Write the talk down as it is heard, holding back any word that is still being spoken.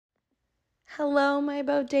Hello, my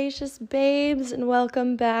bodacious babes, and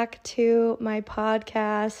welcome back to my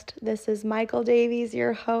podcast. This is Michael Davies,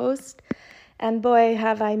 your host, and boy,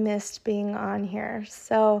 have I missed being on here.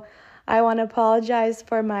 So I want to apologize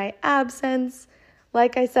for my absence.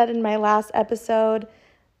 Like I said in my last episode,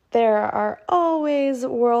 there are always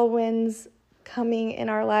whirlwinds coming in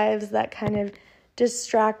our lives that kind of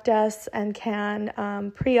distract us and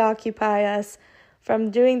can preoccupy us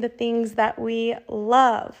from doing the things that we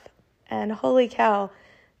love. And holy cow,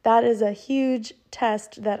 that is a huge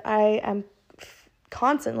test that I am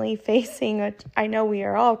constantly facing, which I know we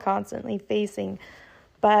are all constantly facing.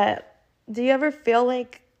 But do you ever feel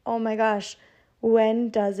like, oh my gosh, when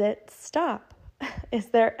does it stop? Is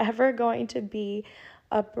there ever going to be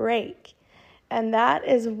a break? And that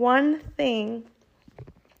is one thing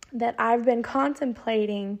that I've been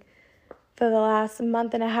contemplating for the last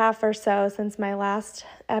month and a half or so since my last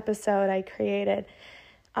episode I created.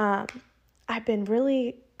 I've been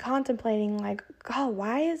really contemplating like, God,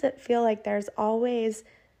 why does it feel like there's always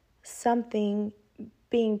something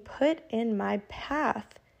being put in my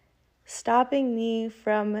path, stopping me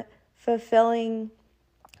from fulfilling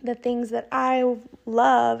the things that I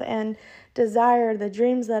love and desire, the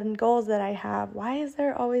dreams and goals that I have? Why is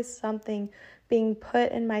there always something being put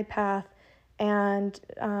in my path and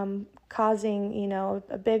causing,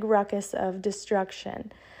 a big ruckus of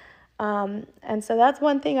destruction? And so that's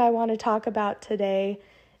one thing I want to talk about today,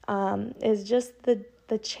 is just the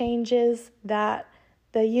changes that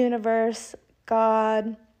the universe,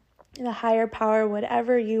 God, the higher power,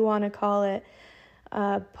 whatever you want to call it,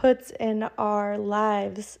 puts in our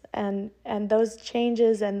lives, and those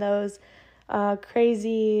changes and those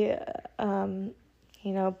crazy,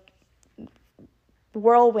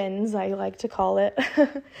 whirlwinds, I like to call it,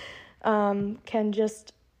 can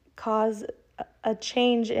just cause a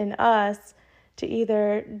change in us to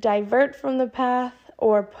either divert from the path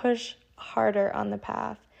or push harder on the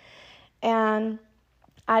path. And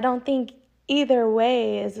I don't think either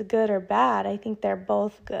way is good or bad. I think they're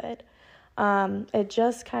both good. It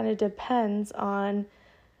just kind of depends on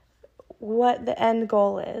what the end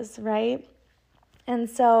goal is, right? And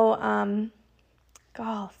so,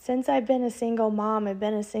 since I've been a single mom, I've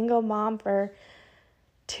been a single mom for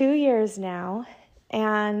 2 years now,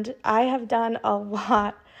 and I have done a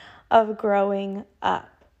lot of growing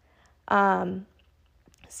up.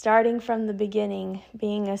 Starting from the beginning,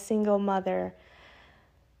 being a single mother,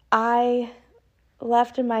 I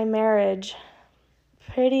left my marriage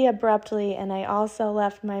pretty abruptly, and I also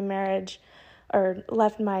left my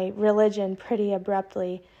religion pretty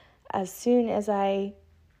abruptly as soon as I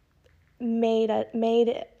made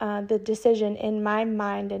the decision in my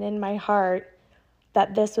mind and in my heart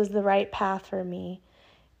that this was the right path for me.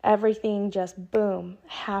 Everything just, boom,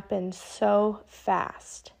 happened so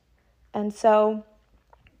fast. And so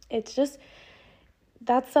it's just,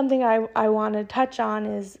 that's something I want to touch on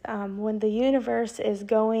is when the universe is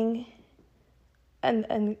going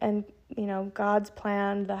and God's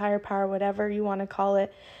plan, the higher power, whatever you want to call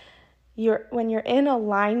it, when you're in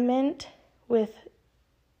alignment with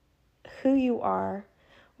who you are,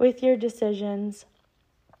 with your decisions,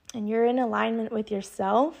 and you're in alignment with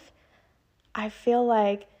yourself, I feel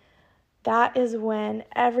like that is when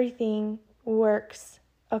everything works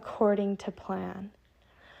according to plan.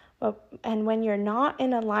 And when you're not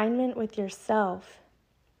in alignment with yourself,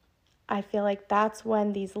 I feel like that's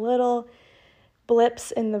when these little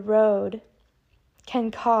blips in the road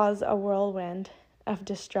can cause a whirlwind of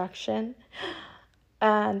destruction.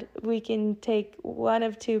 And we can take one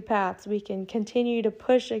of two paths. We can continue to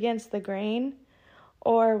push against the grain,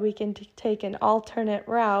 or we can take an alternate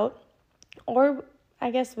route, or I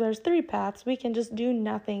guess there's three paths. We can just do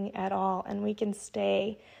nothing at all, and we can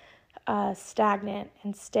stay stagnant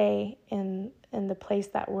and stay in the place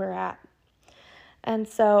that we're at. And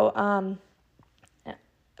so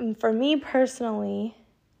for me personally,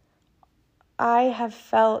 I have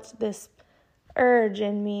felt this urge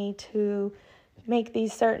in me to make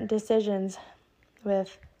these certain decisions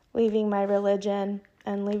with leaving my religion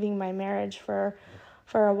and leaving my marriage for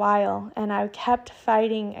a while, and I kept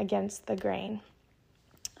fighting against the grain.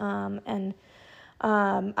 I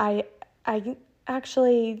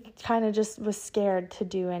actually kind of just was scared to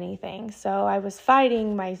do anything. So I was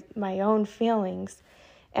fighting my own feelings,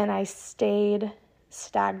 and I stayed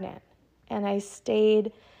stagnant, and I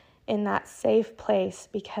stayed in that safe place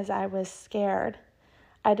because I was scared.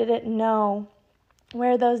 I didn't know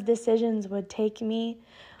where those decisions would take me,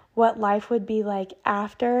 what life would be like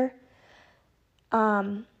after.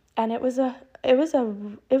 And it was a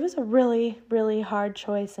really, really hard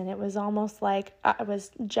choice, and it was almost like I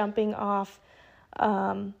was jumping off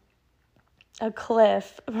a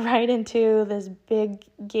cliff right into this big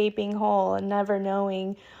gaping hole and never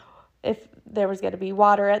knowing if there was going to be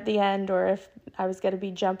water at the end or if I was going to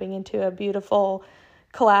be jumping into a beautiful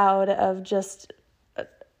cloud of just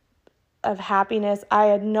of happiness. I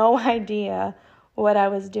had no idea what I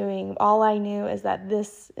was doing. All I knew is that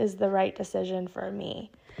this is the right decision for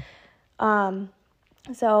me.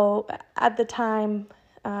 So at the time,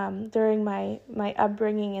 during my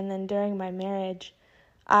upbringing and then during my marriage,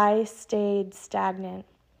 I stayed stagnant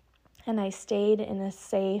and I stayed in a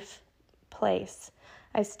safe place.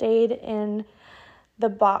 I stayed in the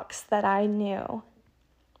box that I knew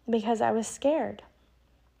because I was scared.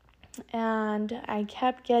 And I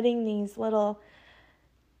kept getting these little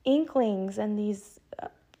inklings and these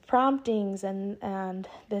promptings and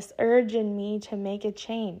this urge in me to make a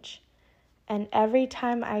change. And every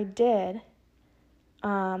time I did,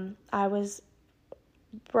 I was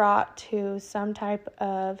brought to some type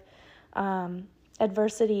of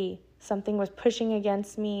adversity. Something was pushing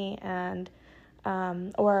against me, and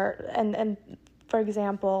for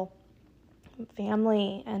example,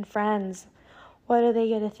 family and friends. What are they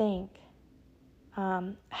going to think?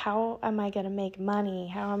 How am I going to make money?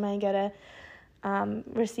 How am I going to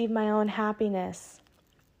receive my own happiness?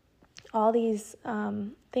 All these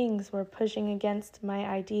things were pushing against my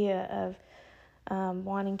idea of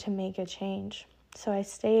wanting to make a change. So I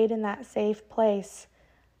stayed in that safe place.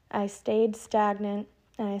 I stayed stagnant,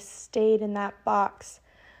 and I stayed in that box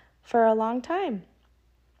for a long time.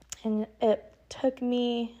 And it took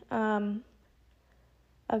me a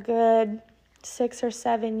good 6 or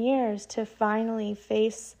 7 years to finally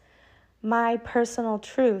face my personal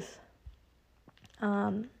truth.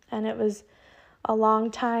 And it was a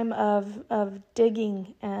long time of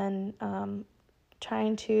digging and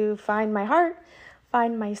trying to find my heart,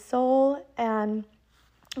 find my soul, and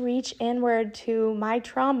reach inward to my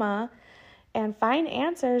trauma and find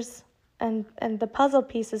answers and the puzzle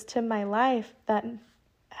pieces to my life that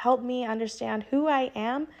help me understand who I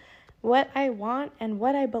am, what I want, and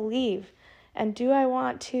what I believe. And do I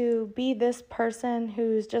want to be this person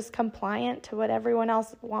who's just compliant to what everyone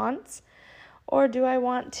else wants? Or do I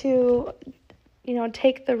want to,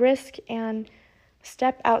 take the risk and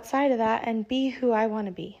step outside of that and be who I want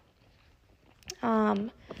to be?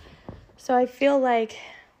 So I feel like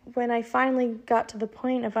when I finally got to the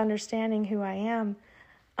point of understanding who I am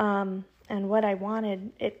and what I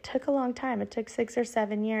wanted, it took a long time. It took 6 or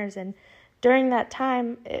 7 years. And during that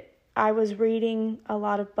time, I was reading a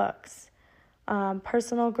lot of books.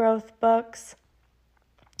 Personal growth books,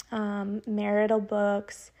 marital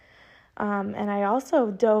books, and I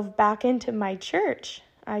also dove back into my church.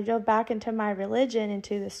 I dove back into my religion,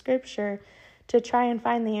 into the scripture, to try and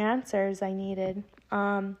find the answers I needed.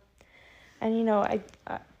 And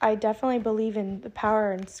I definitely believe in the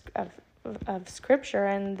power of scripture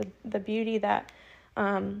and the beauty that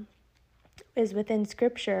is within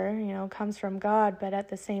scripture. Comes from God. But at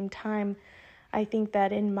the same time, I think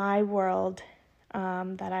that in my world,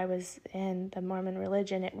 that I was in, the Mormon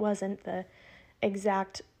religion, it wasn't the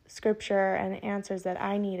exact scripture and answers that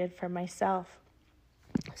I needed for myself.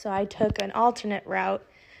 So I took an alternate route,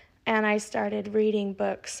 and I started reading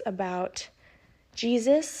books about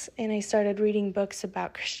Jesus, and I started reading books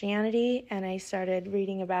about Christianity, and I started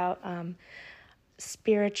reading about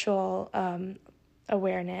spiritual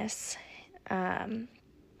awareness,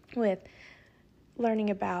 with learning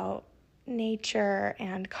about nature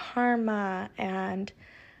and karma and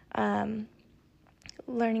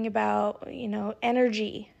learning about,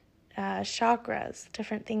 energy, chakras,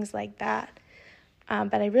 different things like that.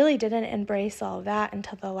 But I really didn't embrace all of that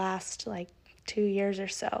until the last 2 years or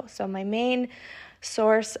so. So my main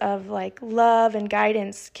source of love and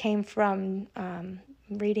guidance came from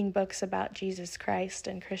reading books about Jesus Christ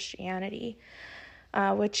and Christianity,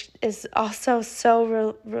 which is also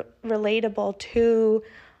so relatable to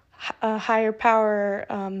a higher power,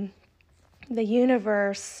 the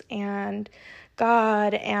universe and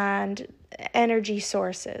God and energy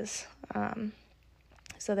sources.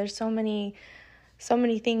 So there's so many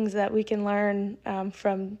things that we can learn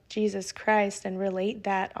from Jesus Christ and relate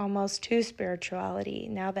that almost to spirituality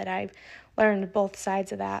now that I've learned both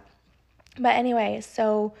sides of that. But anyway,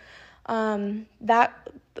 so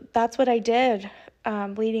that's what I did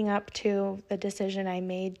leading up to the decision I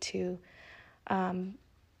made to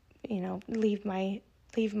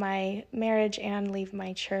leave my marriage and leave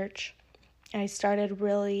my church. I started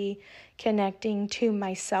really connecting to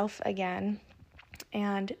myself again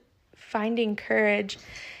and finding courage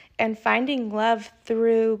and finding love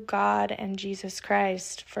through God and Jesus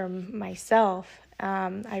Christ for myself.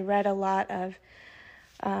 I read a lot of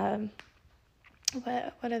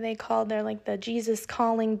what are they called? They're like the Jesus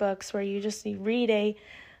Calling books, where you read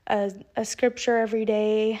a scripture every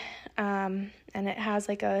day, and it has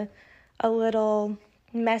like a little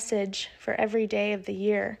message for every day of the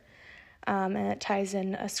year, and it ties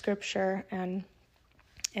in a scripture, and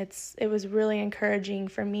it was really encouraging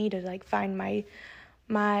for me to like find my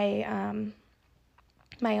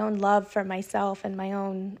own love for myself and my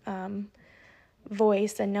own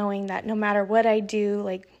voice, and knowing that no matter what I do,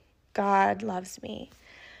 like, God loves me.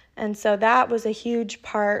 And so that was a huge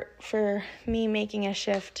part for me making a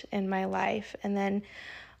shift in my life. And then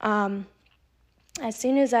as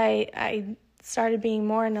soon as I started being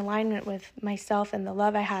more in alignment with myself and the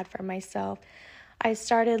love I had for myself, I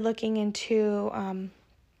started looking into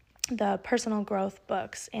the personal growth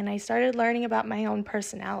books, and I started learning about my own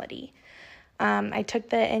personality. I took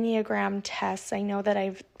the Enneagram tests. I know that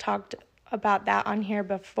I've talked about that on here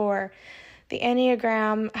before. The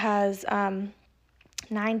Enneagram has 9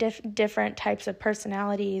 different types of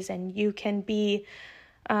personalities, and you can be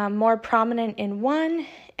more prominent in one,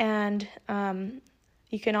 and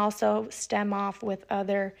you can also stem off with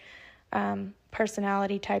other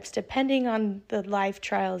personality types depending on the life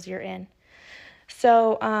trials you're in.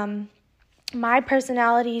 So my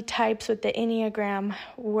personality types with the Enneagram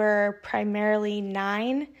were primarily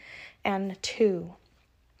 9 and 2.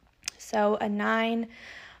 So a 9,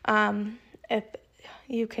 if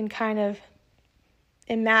you can kind of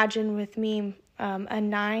imagine with me, a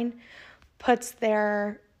 9 puts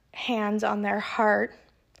their hands on their heart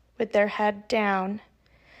with their head down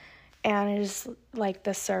and is like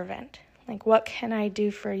the servant. Like, what can I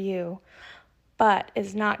do for you? But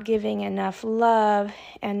is not giving enough love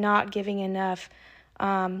and not giving enough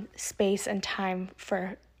space and time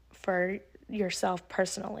for yourself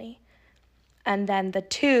personally. And then the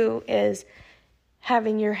 2 is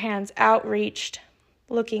having your hands outreached,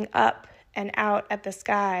 looking up and out at the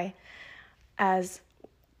sky as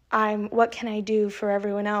what can I do for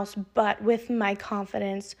everyone else, but with my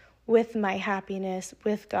confidence, with my happiness,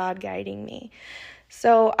 with God guiding me.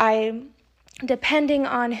 So depending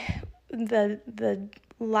on the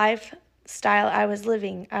lifestyle I was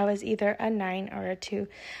living, I was either a 9 or a 2.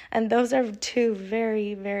 And those are 2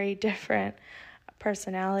 very, very different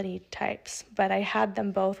personality types, but I had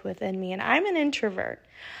them both within me. And I'm an introvert,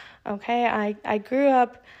 okay? I grew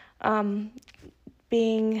up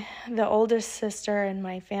being the oldest sister in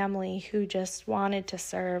my family who just wanted to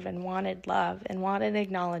serve and wanted love and wanted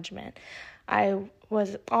acknowledgement. I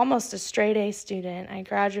was almost a straight A student. I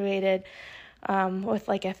graduated with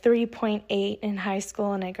like a 3.8 in high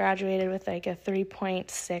school, and I graduated with like a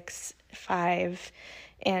 3.65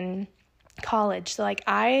 in college. So like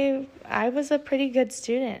I was a pretty good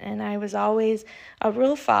student, and I was always a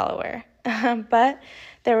rule follower. But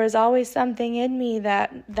there was always something in me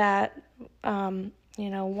that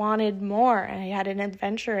wanted more. And I had an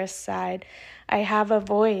adventurous side. I have a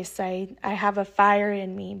voice. I have a fire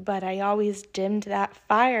in me, but I always dimmed that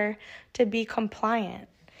fire to be compliant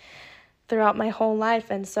throughout my whole life.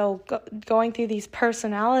 And so going through these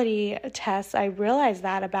personality tests, I realized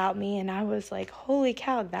that about me, and I was like, holy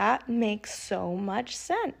cow, that makes so much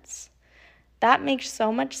sense. That makes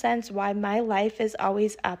so much sense why my life is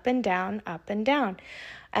always up and down, up and down.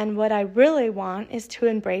 And what I really want is to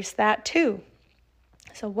embrace that too.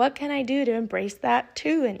 So what can I do to embrace that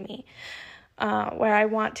too in me? Where I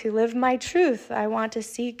want to live my truth. I want to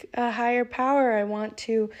seek a higher power. I want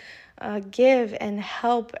to give and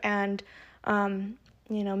help and,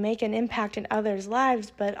 make an impact in others'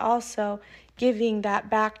 lives, but also giving that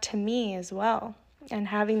back to me as well, and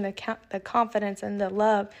having the confidence and the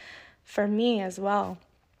love for me as well.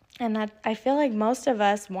 And that, I feel like most of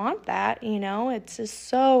us want that, it's just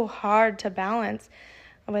so hard to balance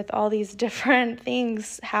with all these different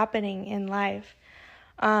things happening in life.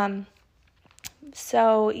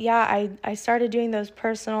 So yeah, I started doing those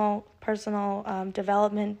personal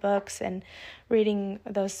development books and reading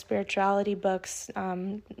those spirituality books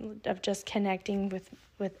of just connecting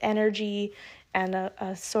with energy and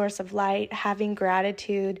a source of light, having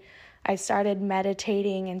gratitude. I started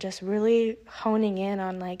meditating and just really honing in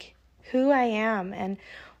on like who I am and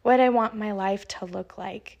what I want my life to look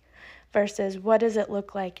like versus what does it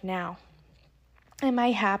look like now. Am I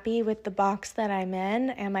happy with the box that I'm in?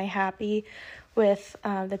 Am I happy with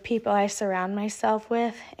the people I surround myself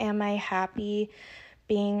with? Am I happy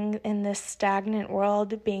being in this stagnant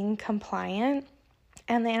world, being compliant?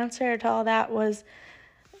 And the answer to all that was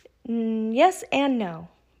yes and no,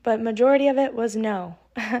 but majority of it was no.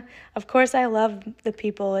 Of course, I loved the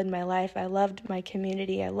people in my life. I loved my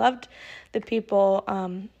community. I loved the people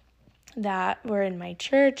that were in my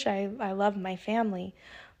church. I loved my family.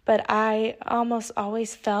 but I almost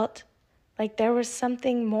always felt like there was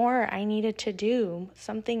something more I needed to do,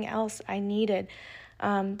 something else I needed,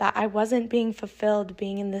 that I wasn't being fulfilled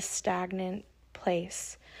being in this stagnant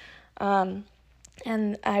place.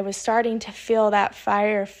 And I was starting to feel that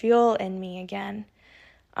fire fuel in me again.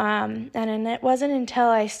 And it wasn't until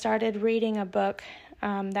I started reading a book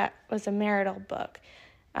that was a marital book.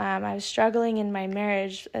 I was struggling in my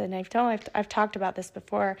marriage, and I've talked about this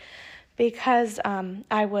before, because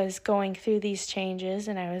I was going through these changes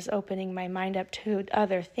and I was opening my mind up to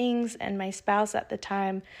other things, and my spouse at the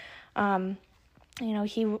time,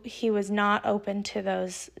 he was not open to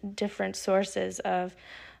those different sources of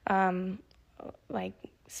like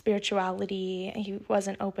spirituality. He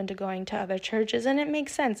wasn't open to going to other churches, and it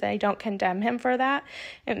makes sense. I don't condemn him for that.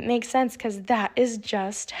 It makes sense because that is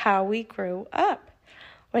just how we grew up.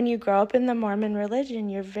 When you grow up in the Mormon religion,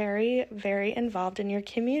 you're very, very involved in your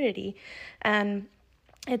community, and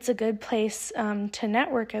it's a good place to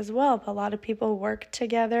network as well. A lot of people work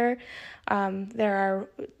together. There are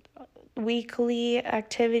weekly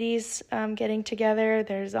activities getting together.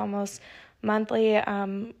 There's almost monthly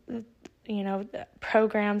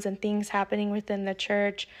programs and things happening within the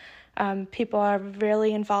church. People are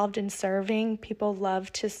really involved in serving. People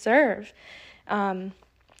love to serve.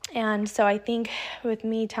 And so I think with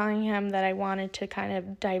me telling him that I wanted to kind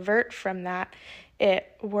of divert from that,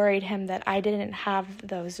 it worried him that I didn't have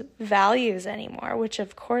those values anymore, which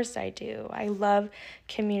of course I do. I love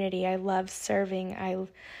community. I love serving.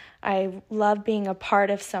 I love being a part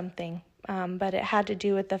of something. But it had to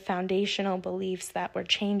do with the foundational beliefs that were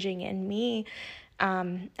changing in me,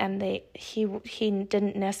 and he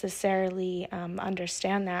didn't necessarily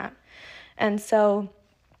understand that, and so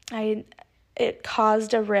it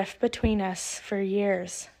caused a rift between us for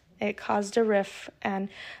years. It caused a rift and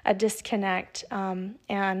a disconnect,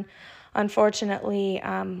 and unfortunately,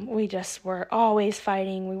 we just were always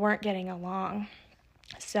fighting. We weren't getting along.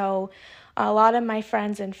 So a lot of my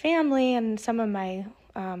friends and family and some of my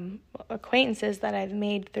acquaintances that I've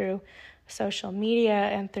made through social media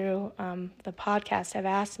and through the podcast have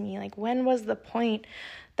asked me, like, when was the point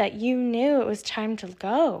that you knew it was time to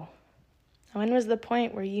go? When was the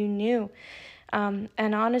point where you knew? And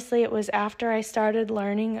honestly, it was after I started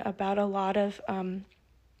learning about a lot of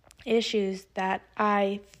issues that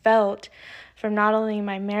I felt from not only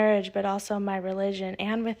my marriage, but also my religion,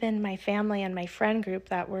 and within my family and my friend group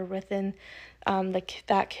that were within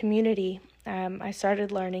that community. I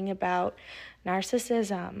started learning about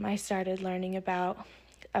narcissism. I started learning about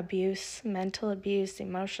abuse, mental abuse,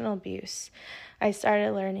 emotional abuse. I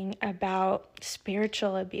started learning about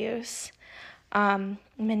spiritual abuse,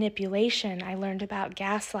 manipulation. I learned about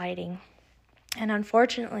gaslighting. And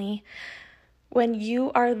unfortunately, when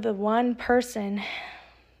you are the one person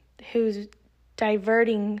who's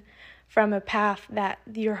diverting from a path that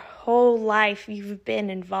your whole life you've been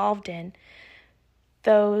involved in,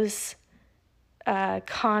 those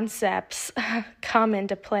concepts come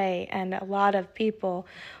into play, and a lot of people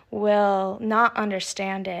will not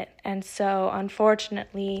understand it. And so,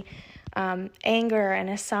 unfortunately, anger and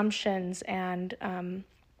assumptions and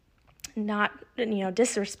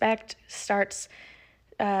disrespect starts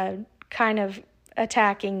kind of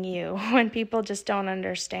attacking you when people just don't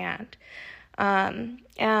understand.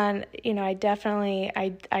 And, I definitely,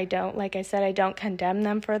 I don't, like I said, I don't condemn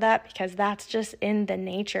them for that, because that's just in the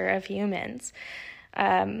nature of humans.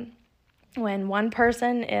 When one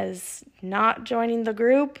person is not joining the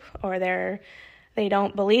group, or they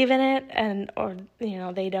don't believe in it, or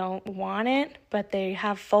they don't want it, but they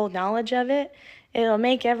have full knowledge of it, it'll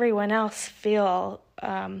make everyone else feel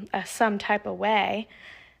some type of way.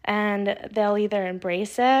 And they'll either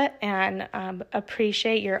embrace it and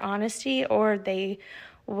appreciate your honesty, or they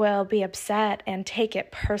will be upset and take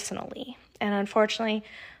it personally. And unfortunately,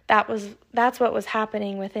 that's what was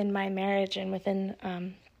happening within my marriage and within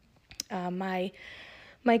my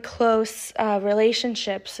close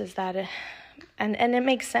relationships. Is that, and it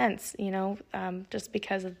makes sense, just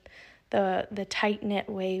because of the tight-knit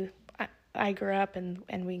way I grew up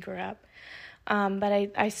and we grew up.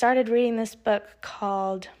 But I started reading this book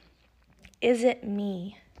called Is It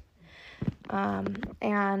Me?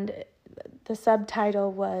 And the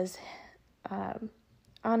subtitle was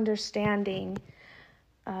Understanding.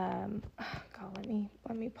 Let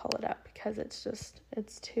me pull it up, because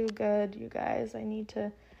it's too good, you guys. I need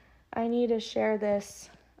to share this.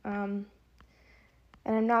 And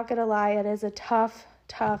I'm not gonna lie, it is a tough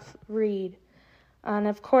read. And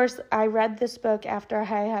of course, I read this book after I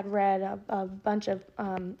had read a bunch of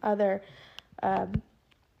other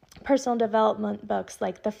personal development books,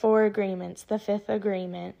 like The 4 Agreements, The 5th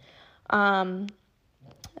Agreement,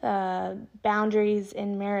 Boundaries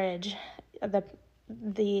in Marriage, A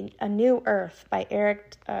New Earth by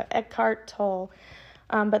Eckhart Tolle.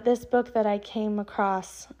 But this book that I came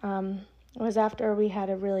across was after we had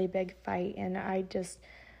a really big fight, and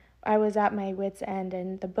I was at my wit's end,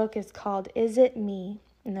 and the book is called Is It Me?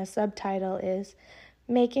 And the subtitle is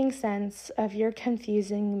Making Sense of Your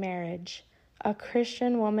Confusing Marriage, A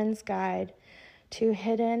Christian Woman's Guide to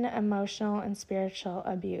Hidden Emotional and Spiritual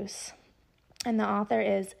Abuse. And the author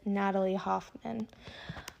is Natalie Hoffman.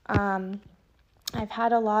 I've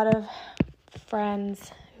had a lot of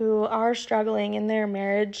friends who are struggling in their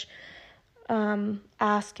marriage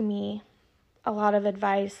ask me a lot of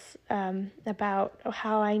advice about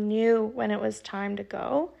how I knew when it was time to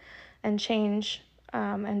go and change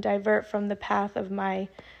and divert from the path of my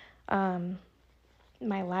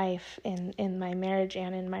life in my marriage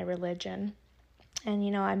and in my religion.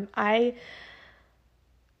 And I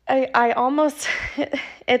almost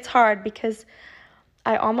it's hard because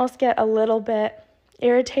I almost get a little bit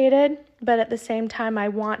irritated, but at the same time I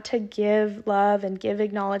want to give love and give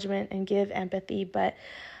acknowledgement and give empathy. But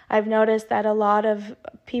I've noticed that a lot of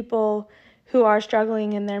people who are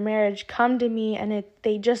struggling in their marriage come to me and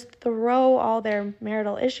they just throw all their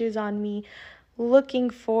marital issues on me, looking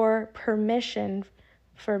for permission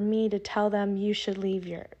for me to tell them you should leave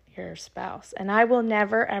your spouse. And I will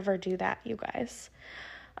never, ever do that, you guys.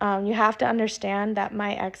 You have to understand that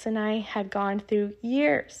my ex and I had gone through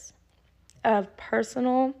years of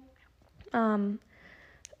personal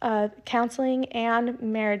counseling and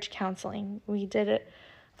marriage counseling. We did it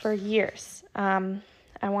for years.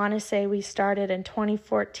 I want to say we started in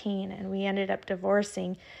 2014 and we ended up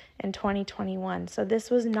divorcing in 2021. So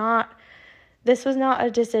this was not a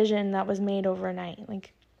decision that was made overnight.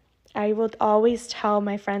 Like, I will always tell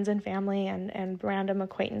my friends and family and random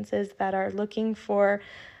acquaintances that are looking for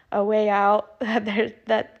a way out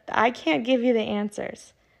that I can't give you the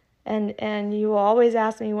answers. And you will always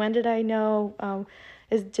ask me, when did I know?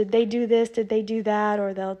 Did they do this? Did they do that?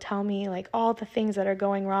 Or they'll tell me like all the things that are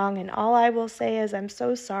going wrong. And all I will say is, I'm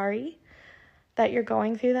so sorry that you're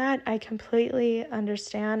going through that. I completely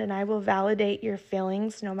understand, and I will validate your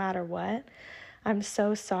feelings no matter what. I'm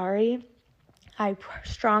so sorry. I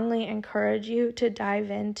strongly encourage you to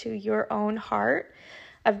dive into your own heart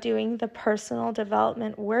of doing the personal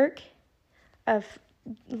development work, of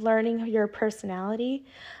learning your personality,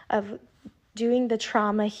 of doing the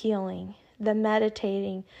trauma healing, the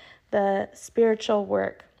meditating, the spiritual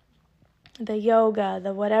work, the yoga,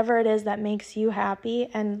 the whatever it is that makes you happy,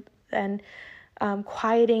 and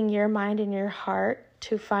quieting your mind and your heart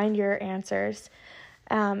to find your answers.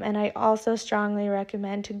 And I also strongly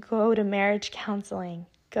recommend to go to marriage counseling.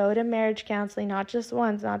 Go to marriage counseling, not just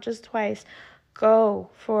once, not just twice. Go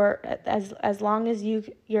for as long as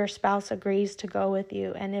your spouse agrees to go with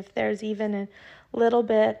you. And if there's even a little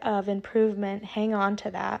bit of improvement, hang on to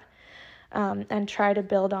that and try to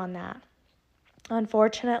build on that.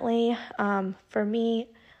 Unfortunately, for me,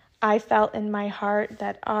 I felt in my heart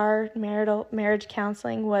that our marriage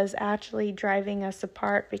counseling was actually driving us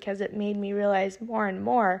apart, because it made me realize more and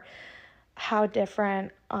more how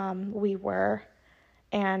different we were,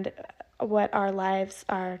 and what our lives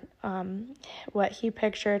are, what he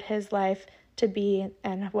pictured his life to be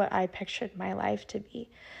and what I pictured my life to be.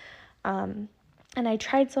 And I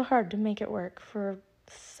tried so hard to make it work for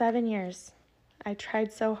 7 years. I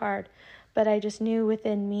tried so hard, but I just knew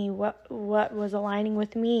within me what was aligning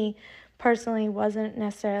with me personally wasn't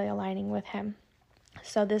necessarily aligning with him.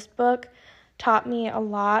 So this book taught me a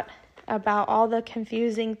lot about all the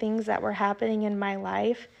confusing things that were happening in my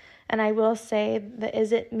life. And I will say the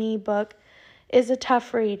Is It Me book is a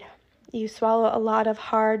tough read. You swallow a lot of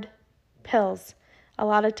hard pills, a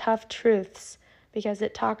lot of tough truths, because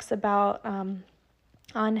it talks about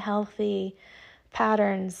unhealthy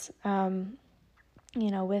patterns,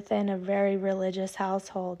 within a very religious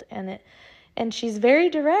household. And she's very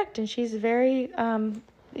direct, and she's very,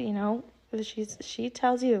 she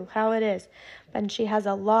tells you how it is. And she has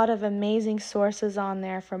a lot of amazing sources on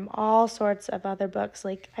there from all sorts of other books.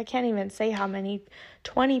 Like, I can't even say how many,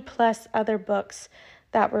 20 plus other books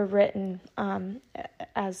that were written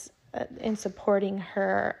in supporting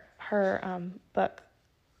her book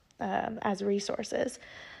as resources.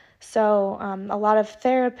 So a lot of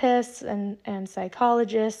therapists and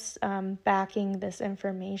psychologists backing this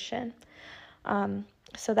information.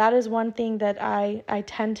 So that is one thing that I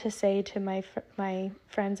tend to say to my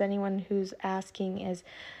friends, anyone who's asking, is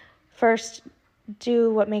first,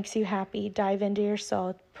 do what makes you happy, dive into your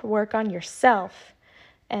soul, work on yourself,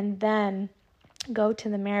 and then go to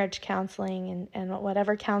the marriage counseling and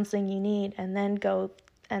whatever counseling you need, and then go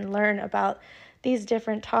and learn about these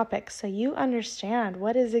different topics so you understand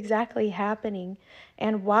what is exactly happening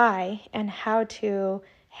and why and how to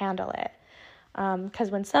handle it. Because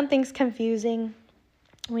when something's confusing,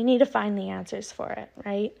 we need to find the answers for it,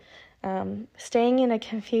 right? Staying in a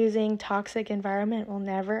confusing, toxic environment will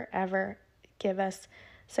never, ever give us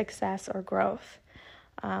success or growth.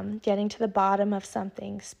 Getting to the bottom of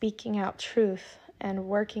something, speaking out truth and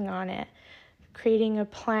working on it, creating a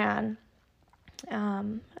plan,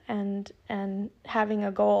 and having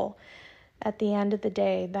a goal at the end of the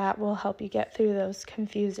day, that will help you get through those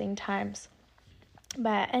confusing times.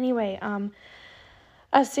 But anyway,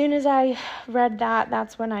 as soon as I read that,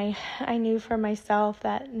 that's when I knew for myself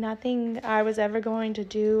that nothing I was ever going to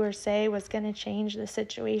do or say was going to change the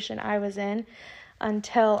situation I was in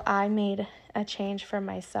until I made a change for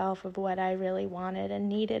myself of what I really wanted and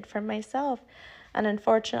needed for myself. And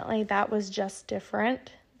unfortunately, that was just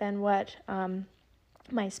different than what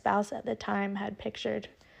my spouse at the time had pictured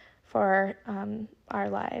for our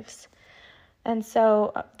lives. And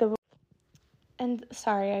so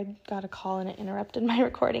sorry, I got a call and it interrupted my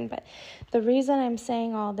recording, but the reason I'm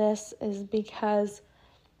saying all this is because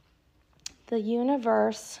the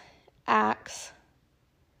universe acts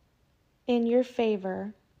in your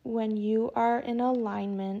favor when you are in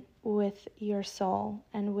alignment with your soul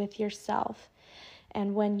and with yourself.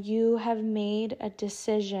 And when you have made a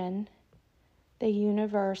decision, the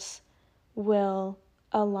universe will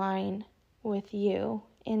align with you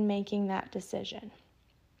in making that decision.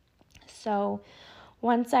 So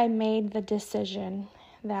once I made the decision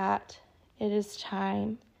that it is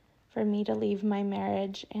time for me to leave my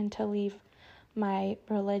marriage and to leave my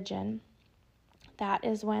religion, that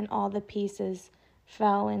is when all the pieces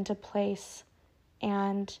fell into place,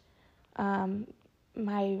 and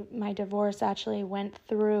my divorce actually went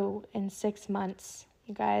through in 6 months,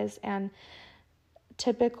 you guys. And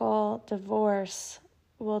typical divorce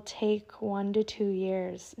will take 1 to 2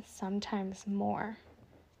 years, sometimes more.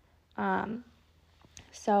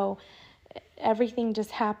 So everything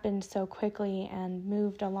just happened so quickly and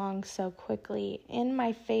moved along so quickly in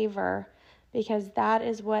my favor, because that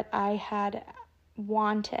is what I had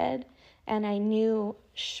wanted, and I knew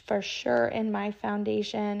for sure in my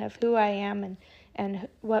foundation of who I am and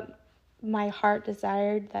what my heart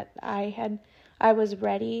desired, that I was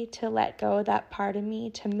ready to let go of that part of me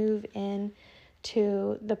to move in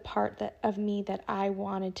to the part of me that I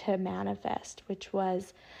wanted to manifest, which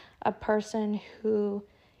was a person who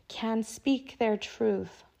can speak their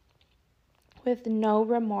truth with no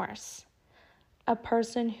remorse, a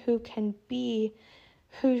person who can be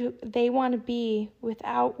who they want to be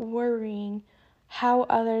without worrying how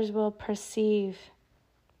others will perceive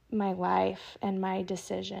my life and my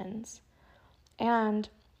decisions. And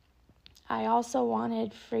I also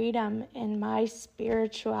wanted freedom in my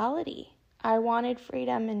spirituality. I wanted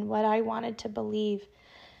freedom in what I wanted to believe.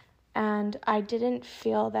 And I didn't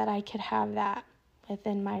feel that I could have that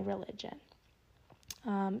within my religion.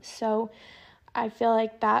 So I feel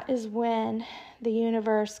like that is when the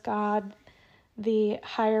universe, God, the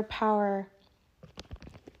higher power,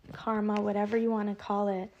 karma, whatever you want to call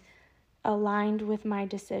it, aligned with my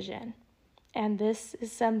decision. And this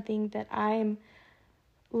is something that I'm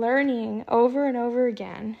learning over and over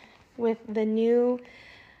again with the new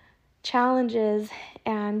challenges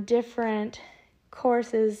and different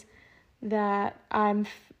courses that I'm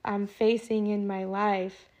facing in my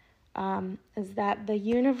life, is that the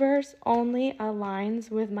universe only aligns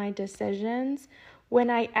with my decisions when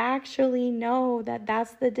I actually know that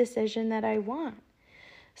that's the decision that I want.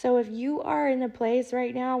 So if you are in a place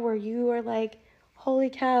right now where you are like, holy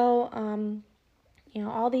cow,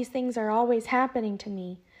 all these things are always happening to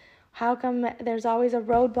me. How come there's always a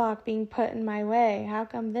roadblock being put in my way? How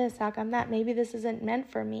come this? How come that? Maybe this isn't meant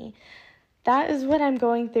for me. That is what I'm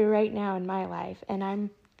going through right now in my life. And I'm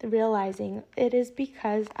realizing it is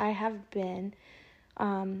because I have been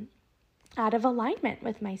out of alignment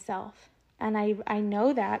with myself. And I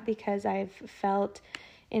know that because I've felt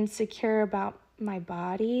insecure about my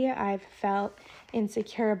body. I've felt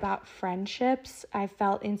insecure about friendships. I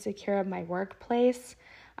felt insecure of my workplace.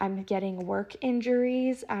 I'm getting work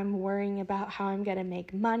injuries. I'm worrying about how I'm going to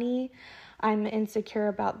make money. I'm insecure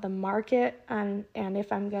about the market and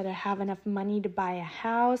if I'm going to have enough money to buy a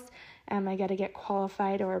house. Am I going to get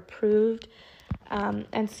qualified or approved?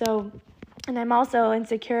 And I'm also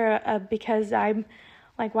insecure because I'm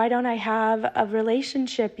like, why don't I have a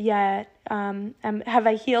relationship yet? Have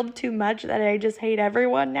I healed too much that I just hate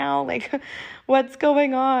everyone now? Like, what's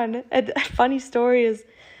going on? A funny story is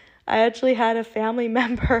I actually had a family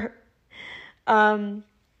member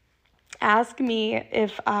ask me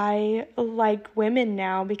if I like women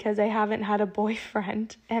now because I haven't had a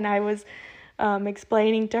boyfriend. And I was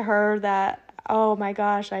explaining to her that, oh my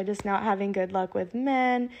gosh, I'm just not having good luck with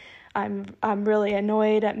men. I'm really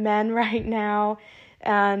annoyed at men right now.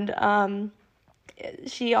 And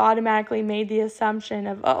she automatically made the assumption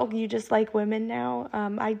of, oh, you just like women now?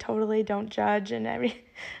 I totally don't judge and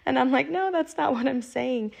I'm like, no, that's not what I'm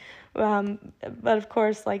saying. But of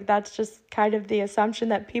course, like, that's just kind of the assumption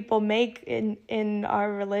that people make in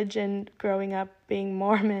our religion growing up being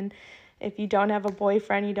Mormon. If you don't have a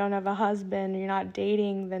boyfriend, you don't have a husband, you're not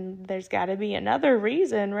dating, then there's got to be another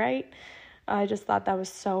reason, right? I just thought that was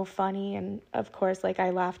so funny. And of course, like,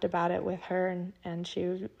 I laughed about it with her, and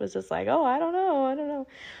she was just like, oh, I don't know.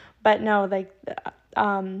 But no, like,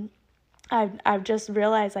 I've just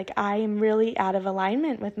realized, like, I am really out of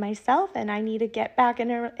alignment with myself, and I need to get back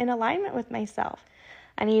in alignment with myself.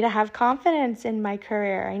 I need to have confidence in my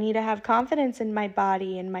career. I need to have confidence in my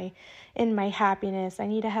body, in my happiness. I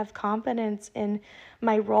need to have confidence in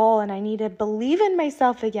my role, and I need to believe in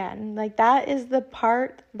myself again. Like, that is the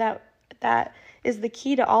part that is the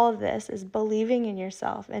key to all of this, is believing in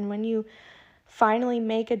yourself. And when you finally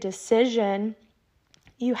make a decision,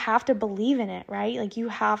 you have to believe in it, right? Like, you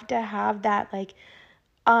have to have that, like,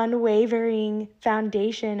 unwavering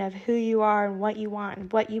foundation of who you are and what you want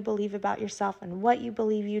and what you believe about yourself and what you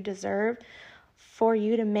believe you deserve for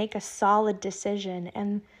you to make a solid decision.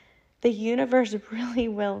 And the universe really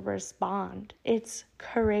will respond. It's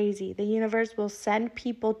crazy. The universe will send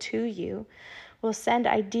people to you, will send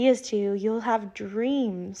ideas to you. You'll have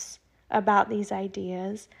dreams about these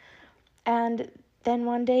ideas. And then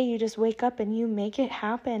one day you just wake up and you make it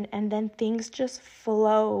happen, and then things just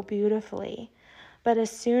flow beautifully. But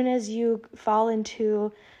as soon as you fall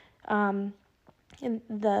into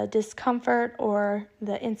the discomfort or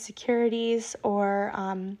the insecurities or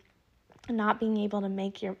not being able to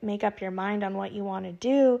make up your mind on what you want to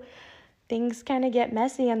do, things kind of get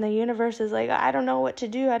messy, and the universe is like, I don't know what to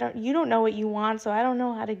do. You don't know what you want, so I don't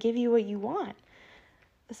know how to give you what you want.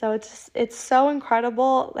 So it's so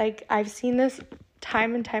incredible. Like, I've seen this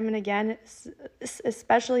time and time and again,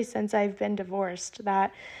 especially since I've been divorced,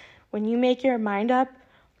 that when you make your mind up,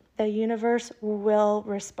 the universe will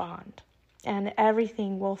respond and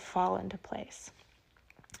everything will fall into place.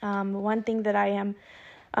 One thing that I am,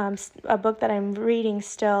 a book that I'm reading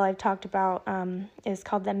still, I've talked about, is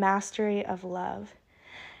called The Mastery of Love.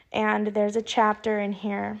 And there's a chapter in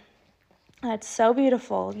here that's so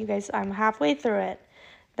beautiful. You guys, I'm halfway through it.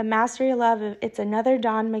 The Mastery of Love, it's another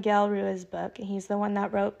Don Miguel Ruiz book. He's the one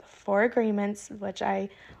that wrote 4 Agreements, which I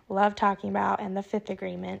love talking about, and the 5th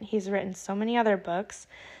Agreement. He's written so many other books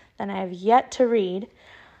that I have yet to read.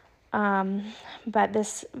 But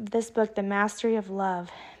this book, The Mastery of Love,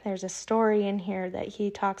 there's a story in here that he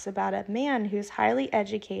talks about a man who's highly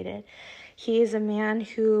educated. He is a man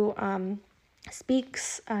who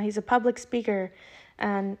speaks, he's a public speaker,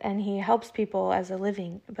 and he helps people as a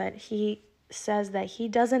living, but he says that he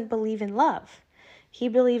doesn't believe in love. He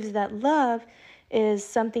believes that love is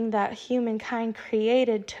something that humankind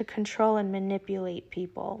created to control and manipulate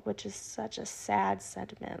people, which is such a sad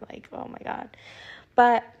sentiment. Like, oh my God.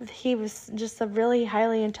 But he was just a really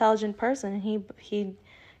highly intelligent person, and he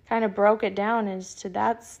kind of broke it down as to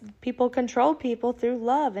that's people control people through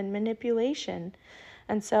love and manipulation.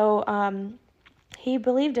 And so he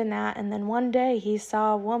believed in that, and then one day he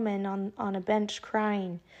saw a woman on a bench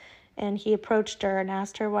crying. And he approached her and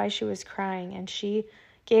asked her why she was crying. And she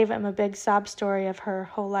gave him a big sob story of her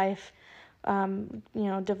whole life,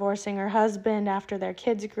 divorcing her husband after their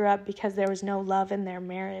kids grew up because there was no love in their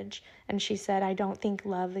marriage. And she said, I don't think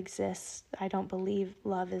love exists. I don't believe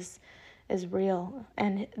love is real.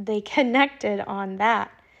 And they connected on that.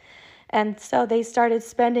 And so they started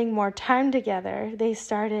spending more time together. They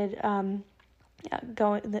started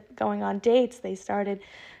going on dates. They started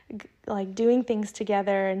like doing things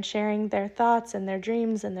together and sharing their thoughts and their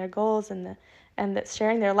dreams and their goals and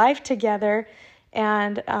sharing their life together.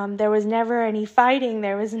 And there was never any fighting.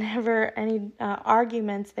 There was never any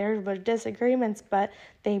arguments. There were disagreements, but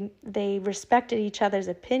they respected each other's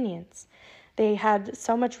opinions. They had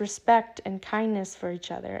so much respect and kindness for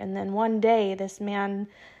each other. And then one day this man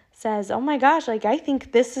says, oh my gosh, like, I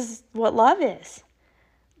think this is what love is.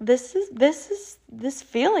 This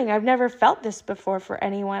feeling, I've never felt this before for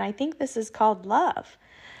anyone. I think this is called love.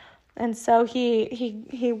 And so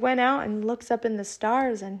he went out and looks up in the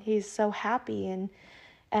stars, and he's so happy, and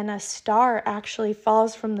a star actually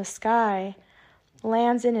falls from the sky,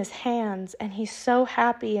 lands in his hands, and he's so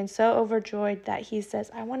happy and so overjoyed that he says,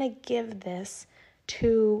 I want to give this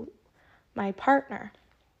to my partner.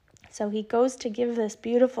 So he goes to give this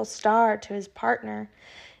beautiful star to his partner,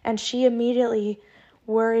 and she immediately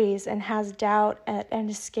worries and has doubt and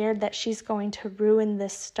is scared that she's going to ruin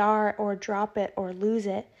this star or drop it or lose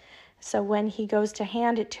it. So when he goes to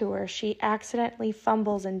hand it to her, she accidentally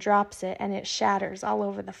fumbles and drops it, and it shatters all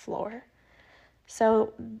over the floor.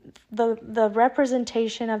 So the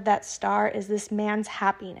representation of that star is this man's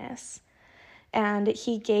happiness. And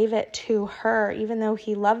he gave it to her, even though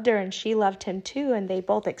he loved her and she loved him too, and they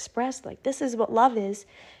both expressed, like, this is what love is.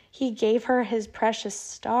 He gave her his precious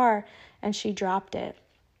star, and she dropped it.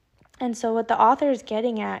 And so what the author is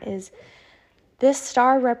getting at is this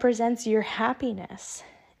star represents your happiness,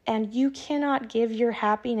 and you cannot give your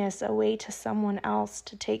happiness away to someone else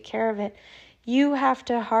to take care of it. You have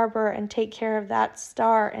to harbor and take care of that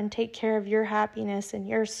star and take care of your happiness and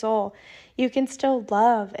your soul. You can still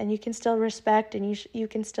love and you can still respect and you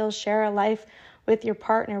can still share a life with your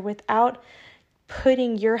partner without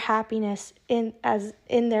putting your happiness in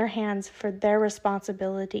their hands for their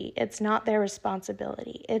responsibility. It's not their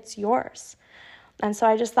responsibility. It's yours. And so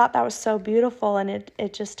I just thought that was so beautiful, and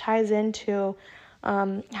it just ties into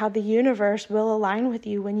how the universe will align with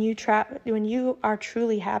you when you are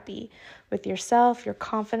truly happy with yourself, you're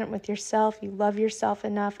confident with yourself, you love yourself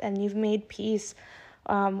enough, and you've made peace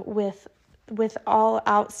with all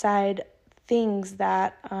outside things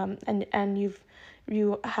that and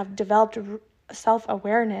you have developed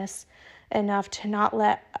self-awareness enough to not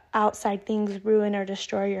let outside things ruin or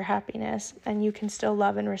destroy your happiness, and you can still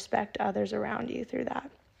love and respect others around you through that.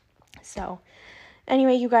 So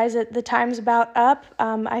anyway, you guys, the time's about up.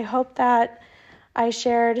 I hope that I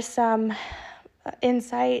shared some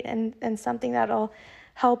insight and something that'll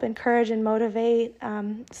help encourage and motivate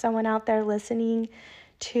someone out there listening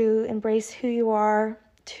to embrace who you are,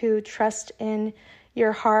 to trust in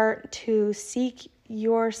your heart, to seek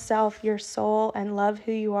yourself, your soul, and love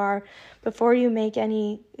who you are before you make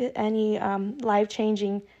any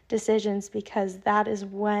life-changing decisions, because that is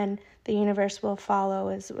when the universe will follow,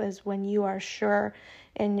 is when you are sure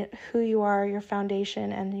in who you are, your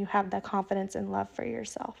foundation, and you have the confidence and love for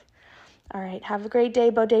yourself. All right, have a great day,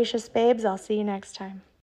 Bodacious Babes. I'll see you next time.